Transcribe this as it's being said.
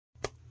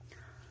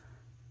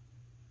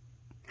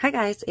Hi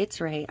guys,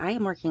 it's Rae. I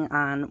am working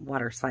on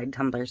Waterslide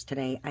tumblers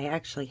today. I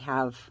actually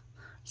have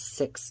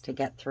 6 to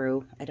get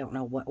through. I don't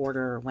know what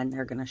order or when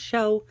they're going to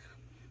show,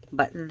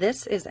 but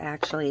this is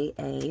actually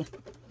a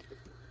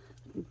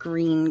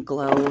green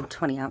glow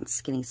 20-ounce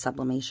skinny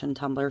sublimation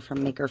tumbler from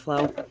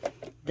Makerflow.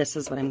 This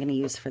is what I'm going to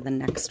use for the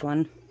next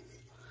one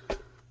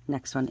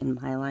in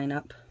my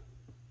lineup.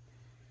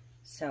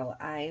 So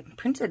I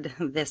printed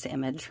this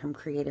image from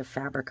Creative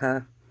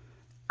Fabrica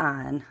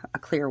on a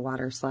clear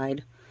water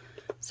slide.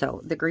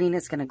 So the green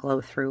is going to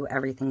glow through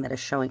everything that is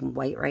showing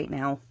white right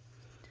now.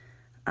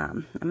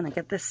 I'm going to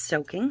get this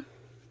soaking.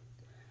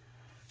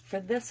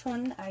 For this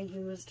one, I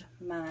used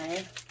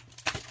my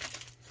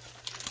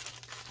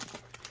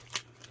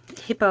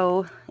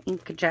HIIPOO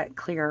Inkjet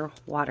Clear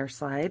Water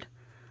Slide.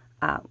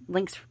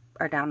 Links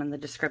are down in the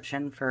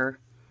description for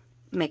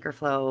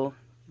Makerflow,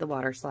 the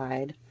water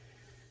slide,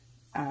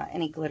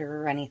 any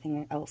glitter or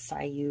anything else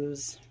I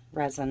use,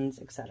 resins,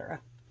 etc.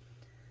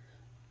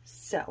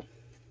 So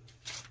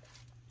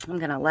I'm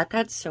going to let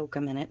that soak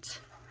a minute.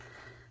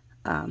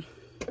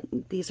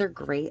 These are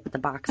great. The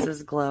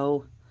boxes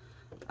glow.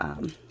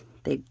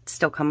 They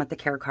still come with the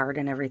care card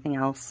and everything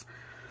else.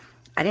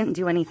 I didn't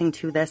do anything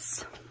to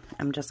this.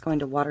 I'm just going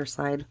to water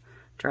slide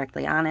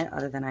directly on it,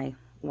 other than I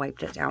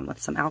wiped it down with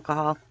some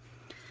alcohol.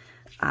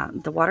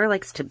 The water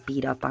likes to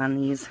beat up on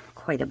these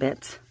quite a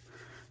bit,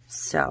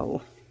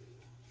 so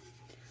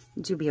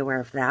do be aware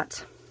of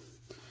that.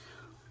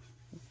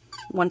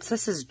 Once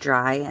this is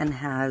dry and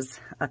has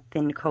a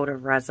thin coat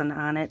of resin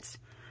on it,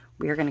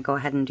 we are going to go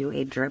ahead and do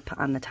a drip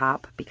on the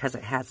top because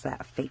it has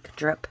that fake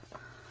drip.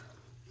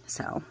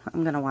 So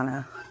I'm going to want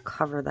to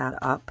cover that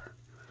up.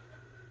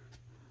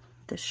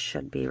 This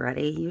should be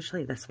ready.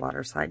 Usually this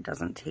water slide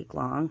doesn't take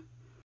long.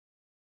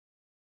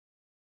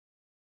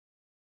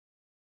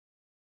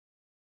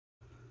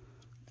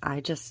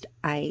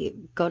 I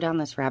go down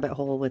this rabbit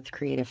hole with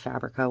Creative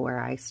Fabrica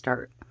where I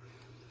start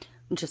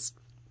just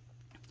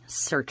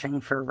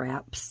searching for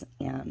wraps,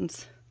 and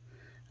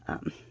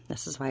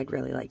this is why I'd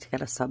really like to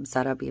get a sub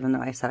setup, even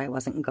though I said I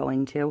wasn't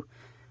going to,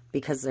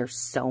 because there's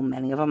so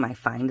many of them I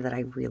find that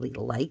I really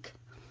like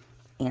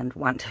and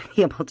want to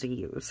be able to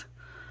use.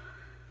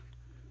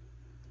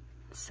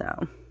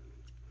 So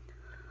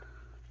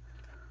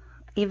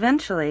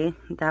eventually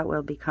that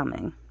will be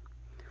coming.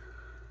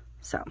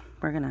 So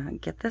we're gonna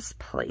get this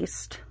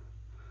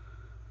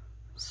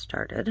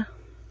started.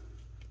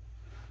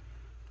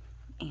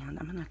 And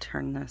I'm going to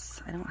turn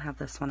this. I don't have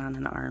this one on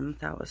an arm.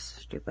 That was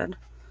stupid.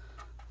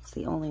 It's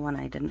the only one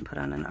I didn't put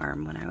on an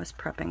arm when I was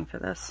prepping for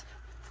this.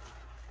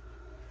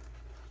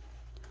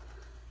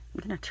 I'm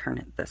going to turn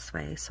it this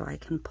way so I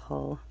can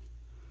pull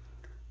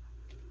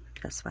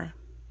this way.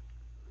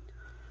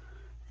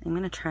 I'm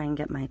going to try and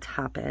get my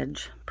top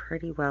edge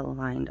pretty well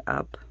lined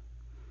up.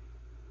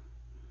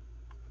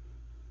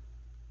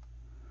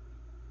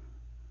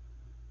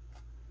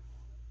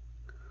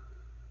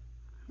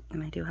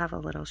 And I do have a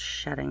little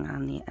shedding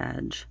on the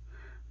edge.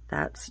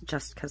 That's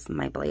just because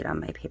my blade on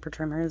my paper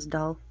trimmer is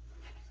dull.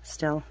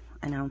 Still,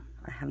 I know,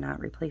 I have not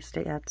replaced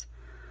it yet.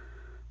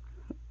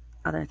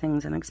 Other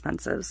things and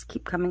expenses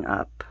keep coming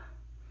up,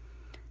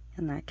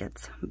 and that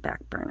gets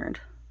backburnered.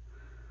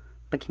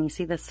 But can you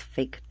see this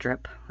fake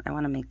drip? I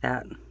want to make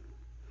that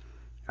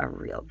a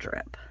real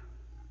drip.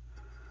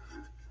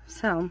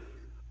 So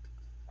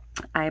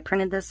I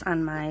printed this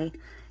on my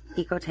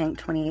EcoTank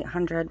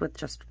 2800 with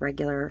just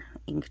regular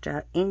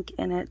inkjet ink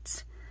in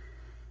it,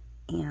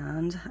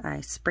 and I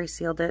spray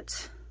sealed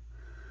it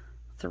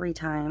 3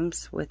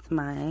 times with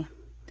my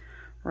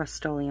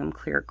Rust-Oleum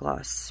clear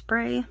gloss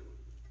spray,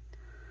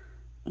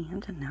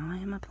 and now I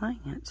am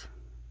applying it.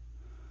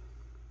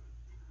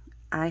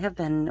 I have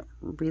been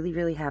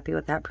really happy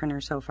with that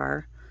printer so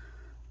far.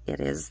 It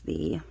is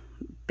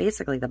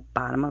basically the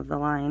bottom of the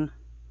line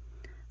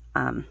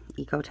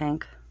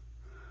EcoTank.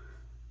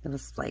 It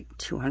was like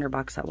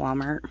 $200 at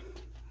Walmart,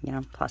 you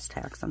know, plus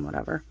tax and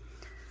whatever.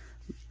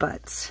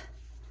 But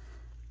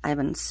I've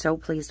been so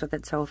pleased with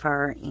it so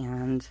far,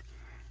 and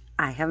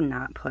I have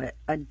not put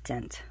a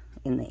dent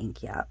in the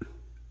ink yet.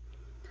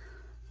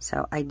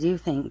 So I do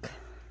think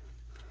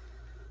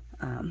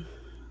I'm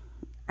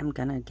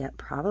gonna get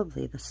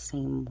probably the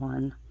same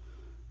one.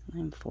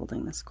 I'm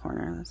folding this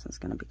corner. This is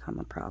gonna become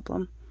a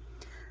problem.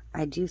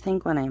 I do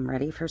think when I'm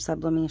ready for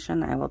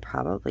sublimation, I will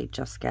probably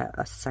just get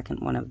a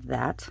second one of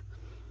that,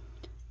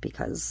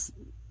 because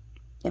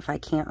if I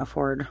can't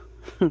afford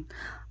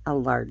a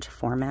large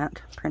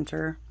format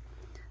printer,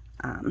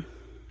 I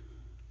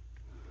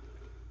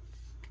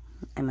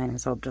might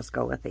as well just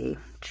go with a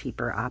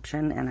cheaper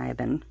option, and I've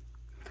been,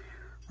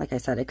 like I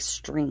said,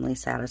 extremely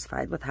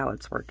satisfied with how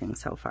it's working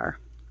so far.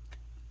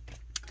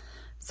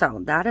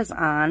 So that is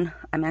on.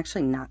 I'm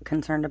actually not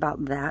concerned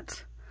about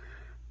that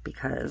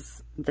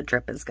because the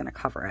drip is going to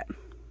cover it.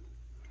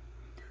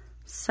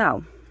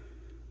 So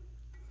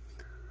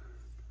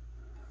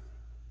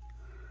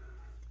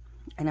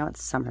I know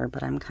it's summer,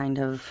 but I'm kind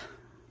of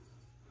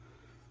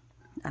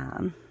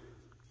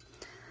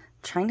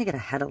trying to get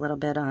ahead a little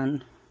bit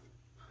on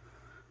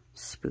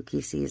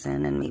spooky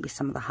season and maybe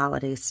some of the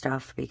holiday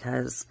stuff,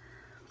 because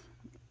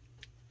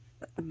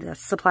the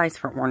supplies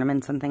for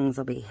ornaments and things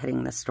will be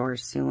hitting the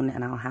stores soon,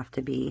 and I'll have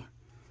to be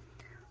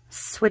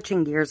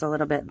switching gears a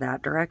little bit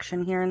that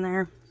direction here and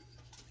there.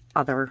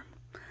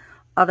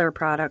 Other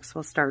products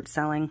will start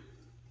selling,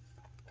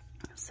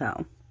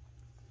 so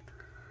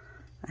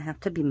I have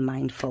to be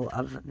mindful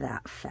of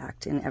that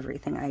fact in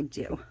everything I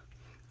do. I'm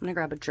gonna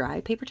grab a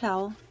dry paper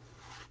towel.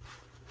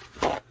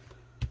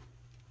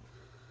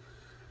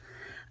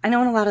 I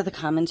know in a lot of the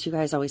comments you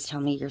guys always tell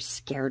me you're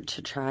scared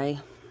to try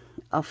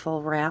a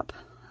full wrap.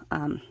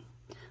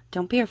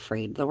 Don't be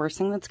afraid. The worst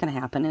thing that's going to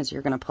happen is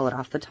you're going to pull it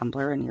off the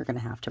tumbler and you're going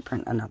to have to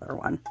print another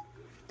one.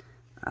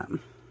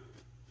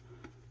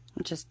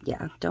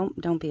 Yeah,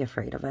 don't be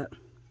afraid of it.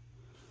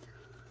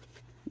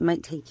 It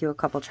might take you a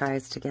couple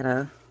tries to get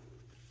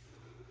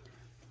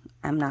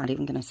I'm not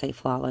even going to say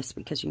flawless,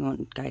 because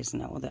you guys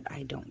know that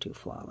I don't do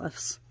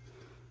flawless.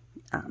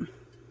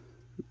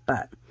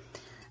 But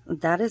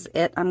that is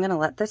it. I'm going to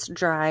let this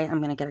dry. I'm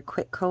going to get a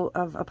quick coat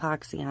of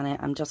epoxy on it.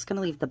 I'm just going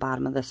to leave the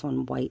bottom of this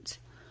one white.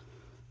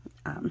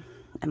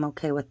 I'm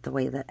okay with the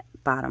way the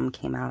bottom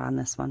came out on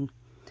this one.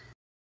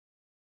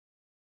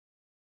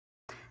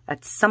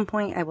 At some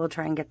point, I will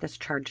try and get this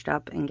charged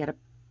up and get a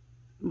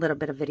little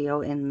bit of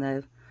video in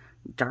the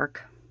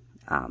dark.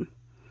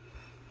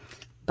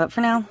 But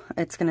for now,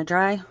 it's going to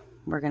dry.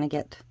 We're going to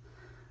get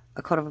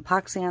a coat of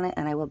epoxy on it,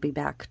 and I will be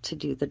back to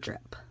do the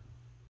drip.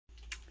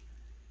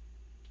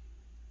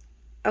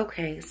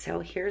 Okay, so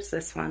here's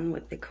this one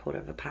with the coat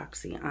of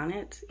epoxy on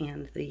it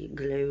and the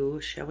glow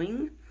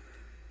showing.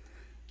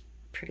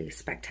 Pretty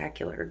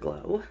spectacular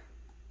glow.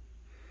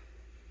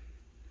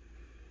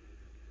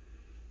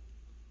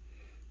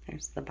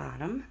 There's the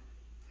bottom.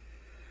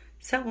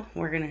 So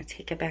we're going to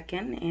take it back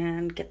in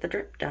and get the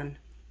drip done.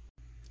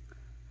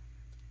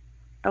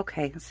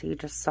 Okay, so you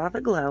just saw the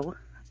glow.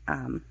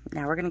 Now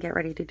we're going to get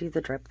ready to do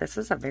the drip. This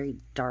is a very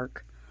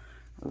dark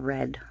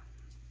red,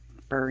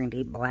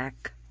 burgundy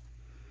black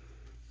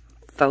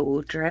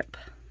faux drip.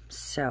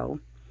 So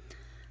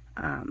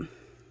I'm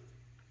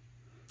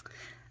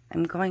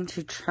going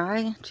to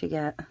try to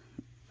get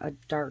a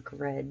dark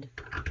red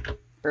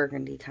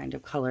burgundy kind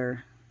of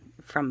color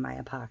from my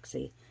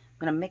epoxy. I'm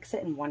going to mix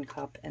it in 1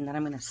 cup, and then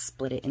I'm going to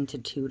split it into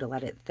 2 to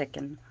let it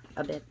thicken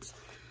a bit.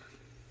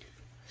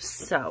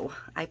 So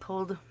I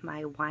pulled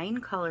my wine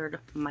colored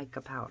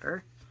mica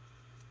powder.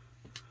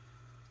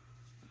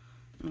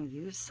 I'm going to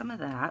use some of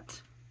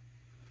that.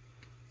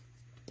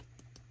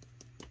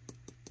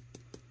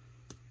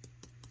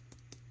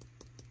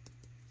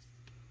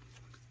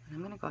 I'm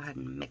going to go ahead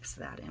and mix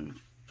that in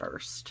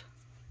first.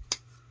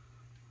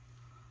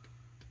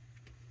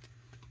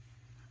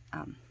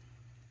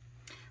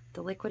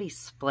 The liquidy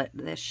split,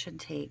 this should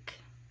take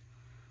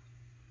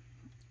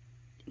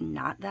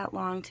not that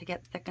long to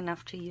get thick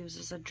enough to use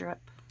as a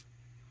drip.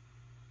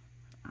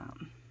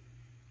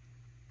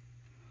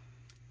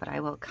 But I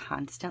will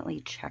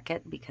constantly check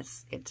it,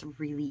 because it's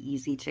really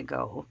easy to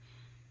go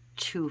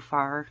too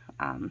far.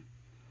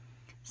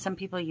 Some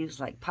people use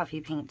like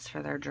puffy paints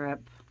for their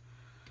drip.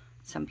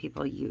 Some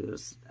people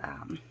use,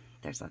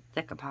 there's a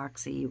thick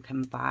epoxy you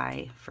can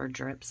buy for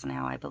drips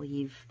now, I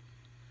believe.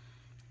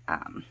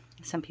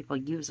 Some people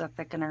use a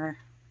thickener.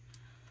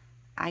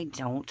 I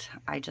don't.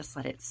 I just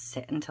let it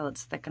sit until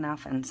it's thick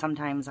enough, and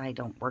sometimes I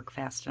don't work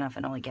fast enough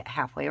and only get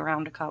halfway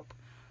around a cup.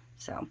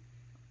 So,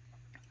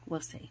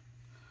 we'll see.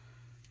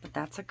 But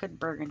that's a good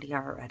burgundy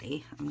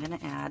already. I'm going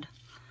to add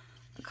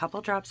a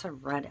couple drops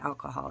of red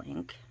alcohol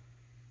ink.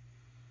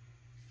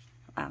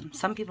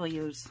 Some people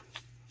use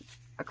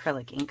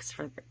acrylic inks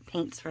for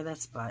paints for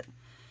this, but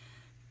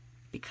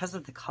because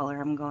of the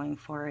color I'm going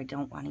for, I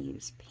don't want to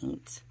use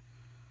paint.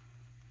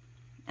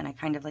 And I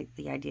kind of like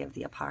the idea of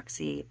the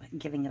epoxy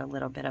giving it a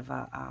little bit of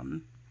a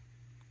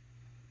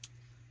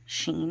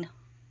sheen,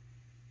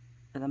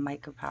 or the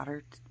mica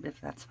powder,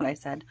 if that's what I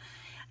said.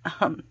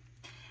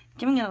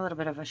 Giving it a little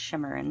bit of a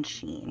shimmer and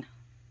sheen.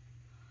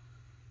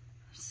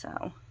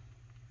 So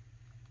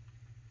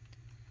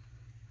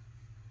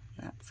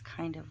that's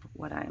kind of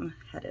what I'm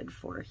headed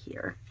for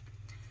here.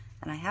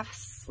 And I have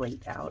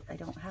slate out. I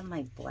don't have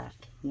my black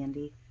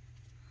handy.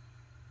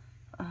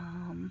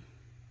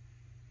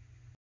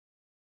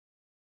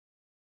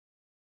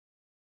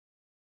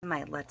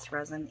 My Let's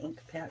Resin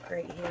ink pack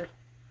right here.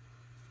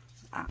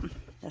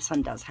 This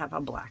one does have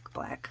a black,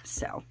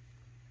 so I'm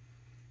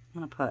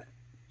going to put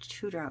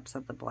 2 drops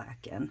of the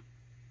black in.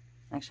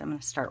 Actually, I'm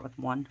going to start with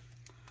 1,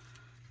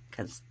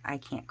 because I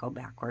can't go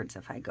backwards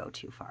if I go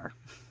too far.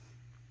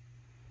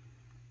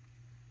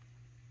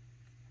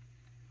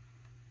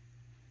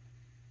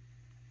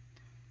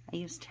 I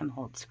used Tim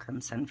Holtz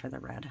Crimson for the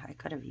red. I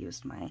could have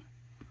used my,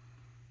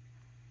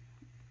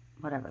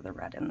 whatever the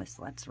red in this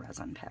Let's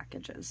Resin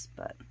package is,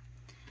 but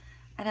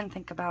I didn't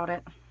think about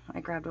it. I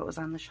grabbed what was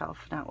on the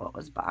shelf, not what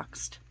was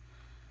boxed.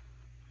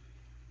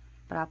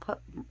 But I'll put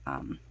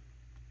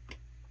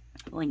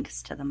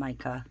links to the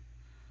mica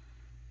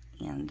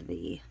and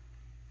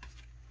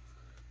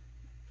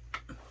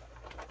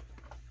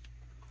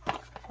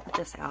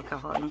this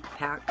alcohol ink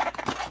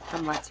pack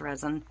from Let's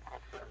Resin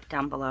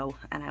down below,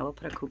 and I will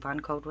put a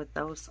coupon code with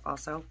those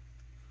also.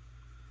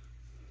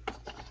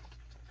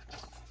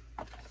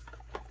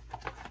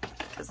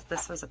 Because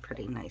this was a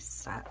pretty nice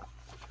set.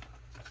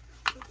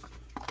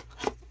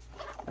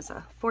 It was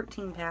a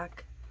 14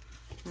 pack,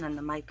 and then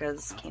the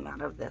micas came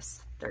out of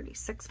this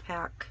 36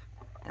 pack.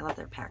 I love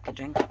their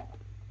packaging.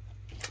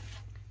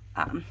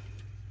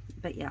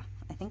 But yeah,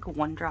 I think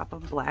 1 drop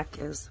of black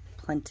is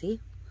plenty.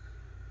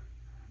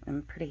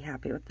 I'm pretty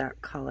happy with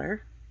that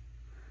color.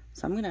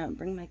 So I'm gonna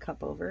bring my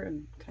cup over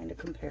and kind of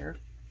compare.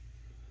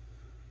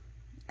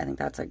 I think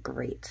that's a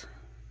great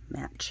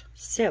match.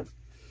 So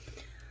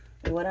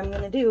what I'm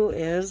gonna do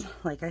is,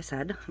 like I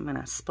said, I'm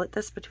gonna split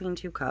this between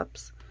 2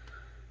 cups.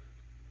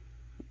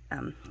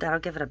 That'll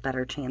give it a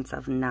better chance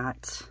of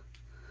not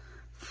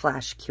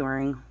flash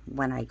curing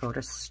when I go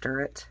to stir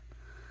it.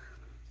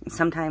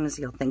 Sometimes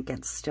you'll think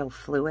it's still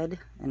fluid,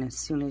 and as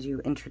soon as you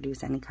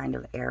introduce any kind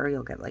of air,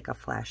 you'll get like a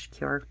flash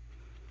cure.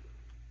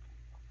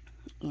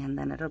 And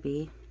then it'll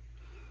be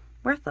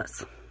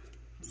worthless.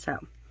 So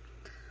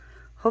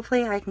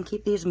hopefully I can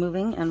keep these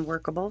moving and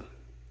workable.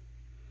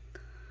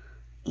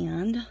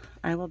 And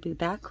I will be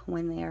back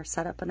when they are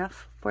set up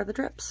enough for the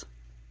drips.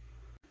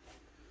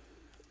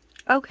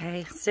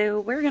 Okay, so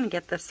we're going to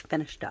get this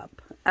finished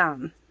up.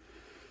 I'm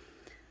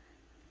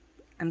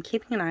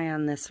keeping an eye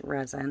on this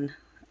resin.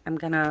 I'm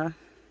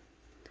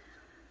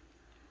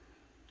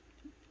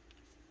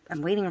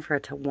waiting for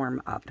it to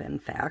warm up, in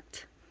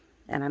fact.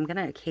 And I'm going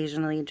to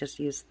occasionally just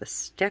use the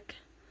stick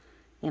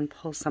and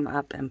pull some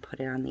up and put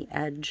it on the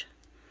edge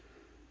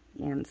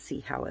and see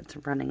how it's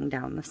running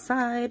down the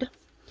side.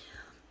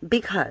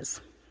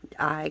 Because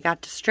I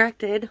got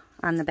distracted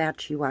on the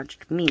batch you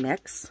watched me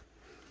mix.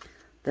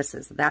 This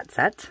is that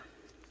set.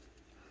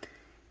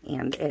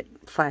 And it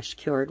flash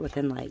cured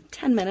within like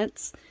 10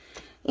 minutes.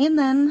 And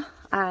then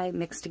I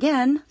mixed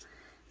again.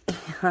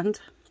 And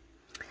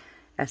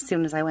as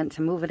soon as I went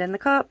to move it in the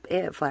cup,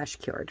 it flash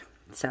cured.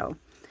 So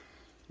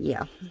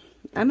yeah,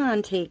 I'm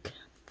on take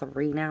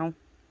 3 now.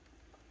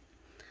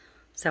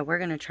 So we're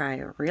going to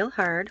try real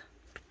hard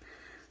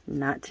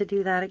not to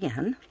do that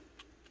again.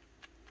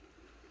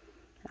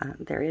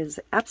 There is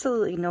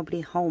absolutely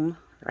nobody home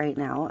right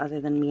now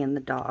other than me and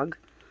the dog.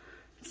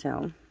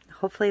 So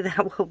hopefully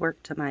that will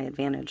work to my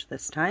advantage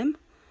this time.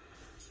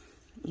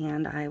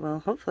 And I will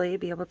hopefully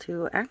be able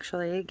to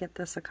actually get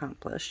this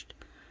accomplished.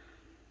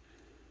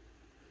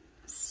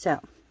 So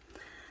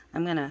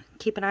I'm going to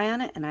keep an eye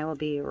on it and I will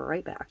be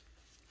right back.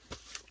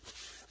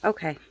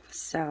 Okay,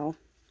 so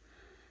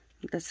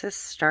this is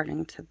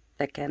starting to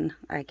thicken.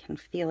 I can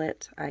feel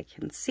it. I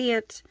can see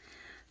it.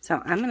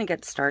 So I'm going to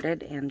get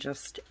started and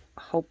just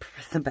hope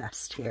for the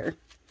best here.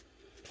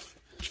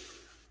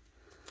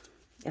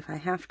 If I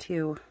have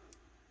to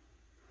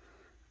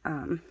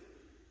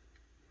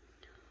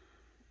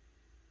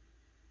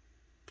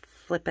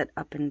flip it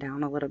up and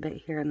down a little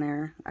bit here and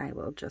there, I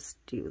will just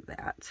do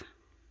that.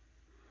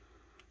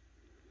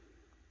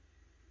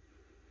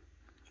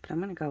 But I'm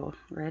going to go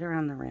right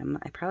around the rim.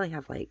 I probably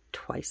have like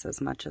twice as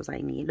much as I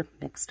need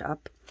mixed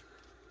up.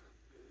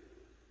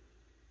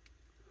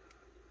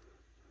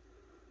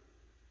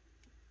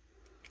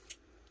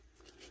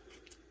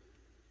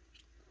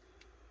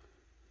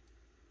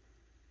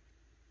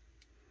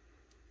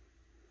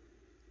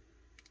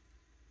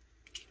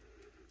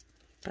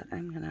 But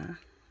I'm going to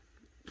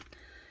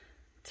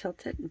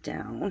tilt it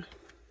down.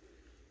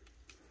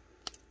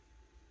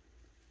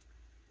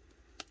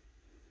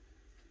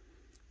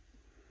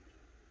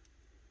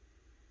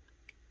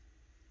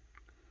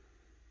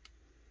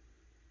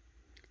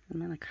 I'm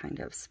going to kind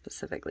of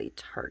specifically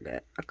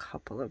target a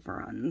couple of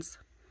runs.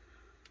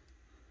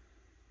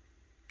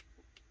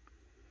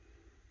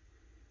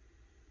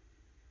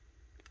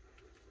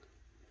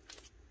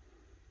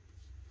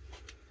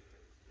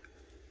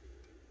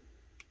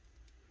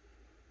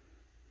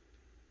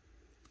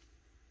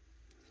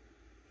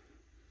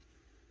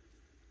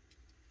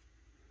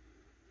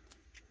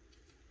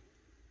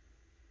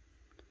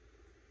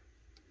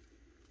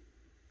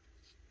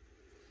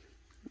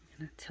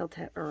 Tilt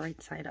it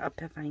right side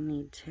up if I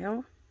need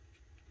to.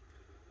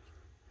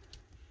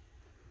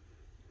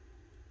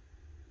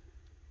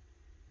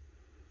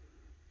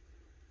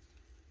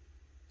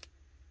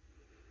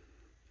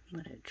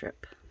 Let it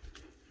drip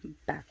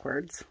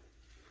backwards,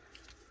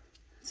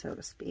 so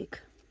to speak.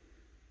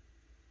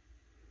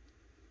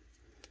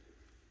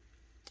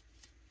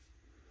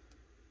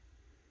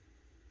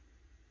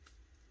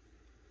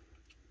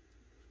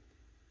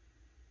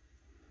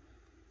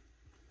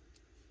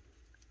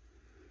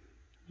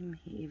 May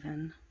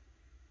even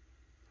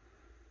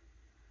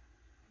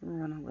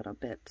run a little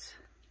bit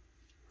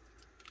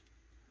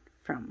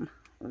from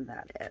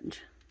that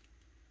edge.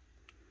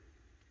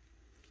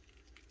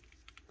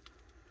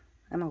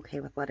 I'm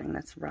okay with letting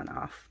this run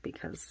off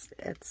because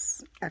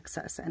it's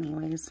excess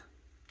anyways.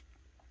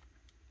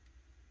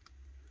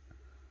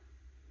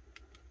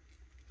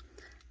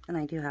 And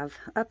I do have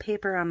a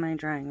paper on my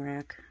drying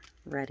rack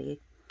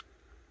ready.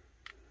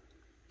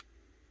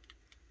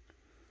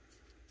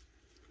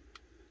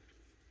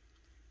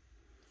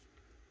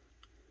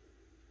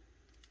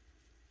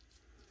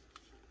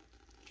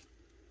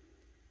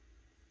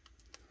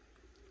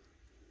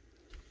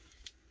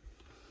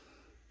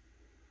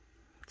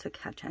 to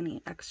catch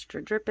any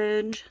extra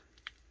drippage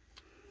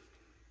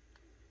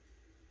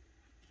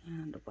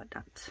and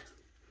whatnot.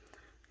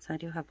 So I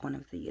do have one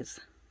of these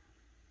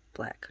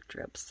black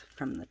drips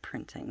from the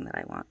printing that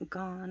I want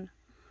gone.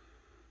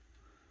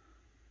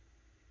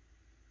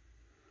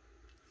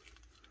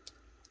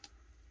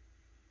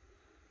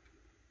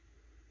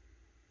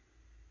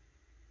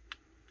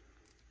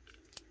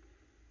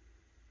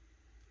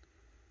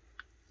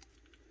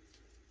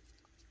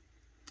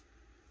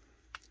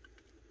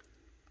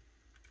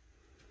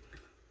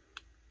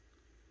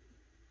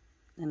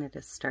 And it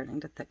is starting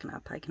to thicken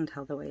up. I can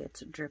tell the way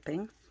it's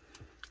dripping,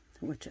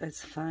 which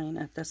is fine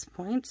at this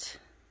point.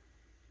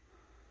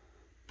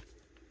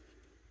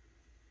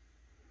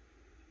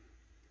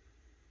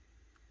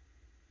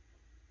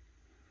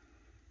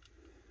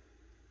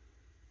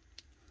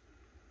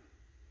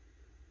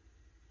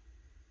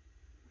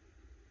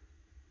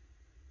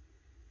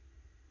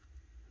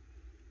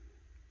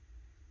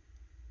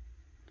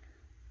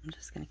 I'm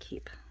just going to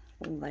keep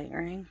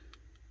layering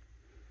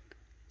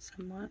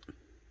somewhat.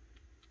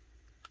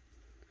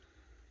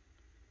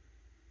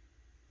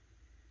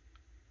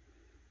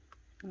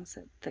 As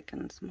it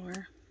thickens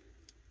more.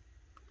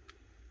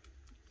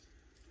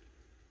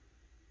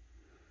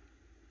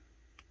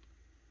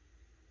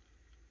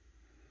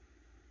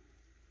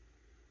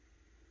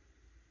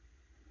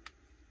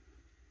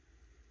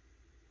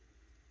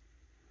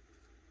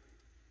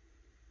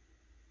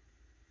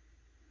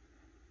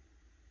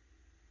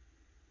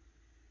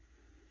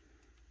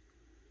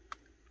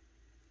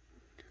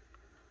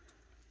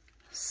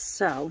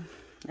 So,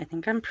 I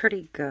think I'm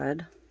pretty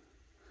good.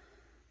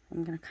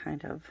 I'm going to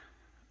kind of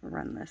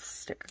run this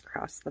stick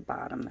across the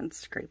bottom and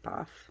scrape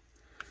off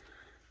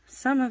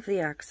some of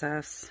the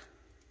excess.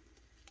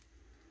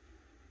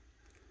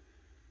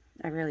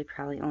 I really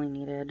probably only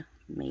needed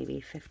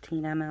maybe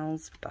 15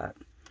 mLs, but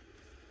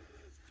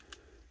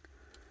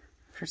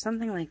for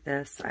something like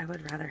this, I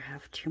would rather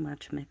have too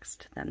much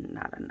mixed than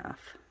not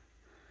enough.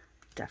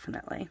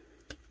 Definitely.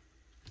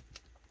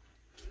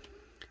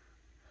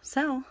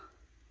 So,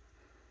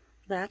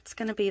 that's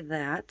going to be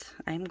that.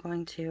 I'm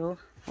going to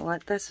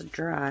let this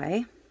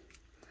dry.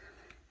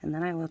 And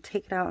then I will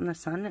take it out in the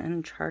sun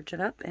and charge it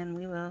up, and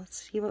we will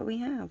see what we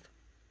have.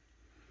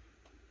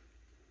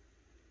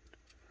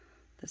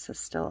 This is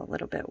still a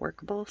little bit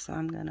workable, so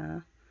I'm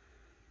gonna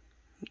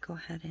go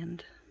ahead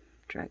and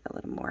drag a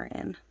little more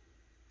in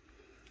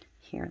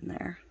here and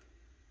there.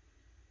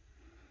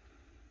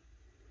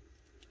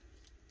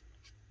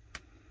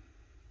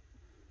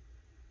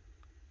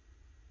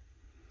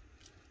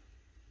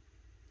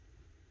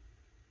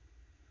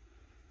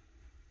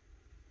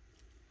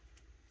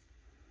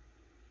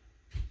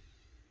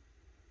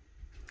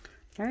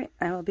 Alright,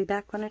 I will be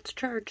back when it's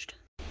charged.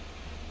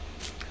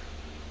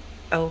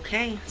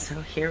 Okay,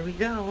 so here we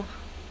go.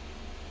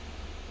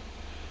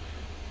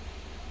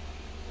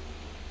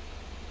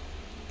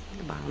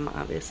 The bottom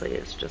obviously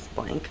is just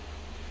blank.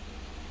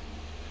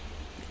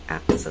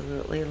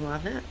 Absolutely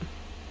love it.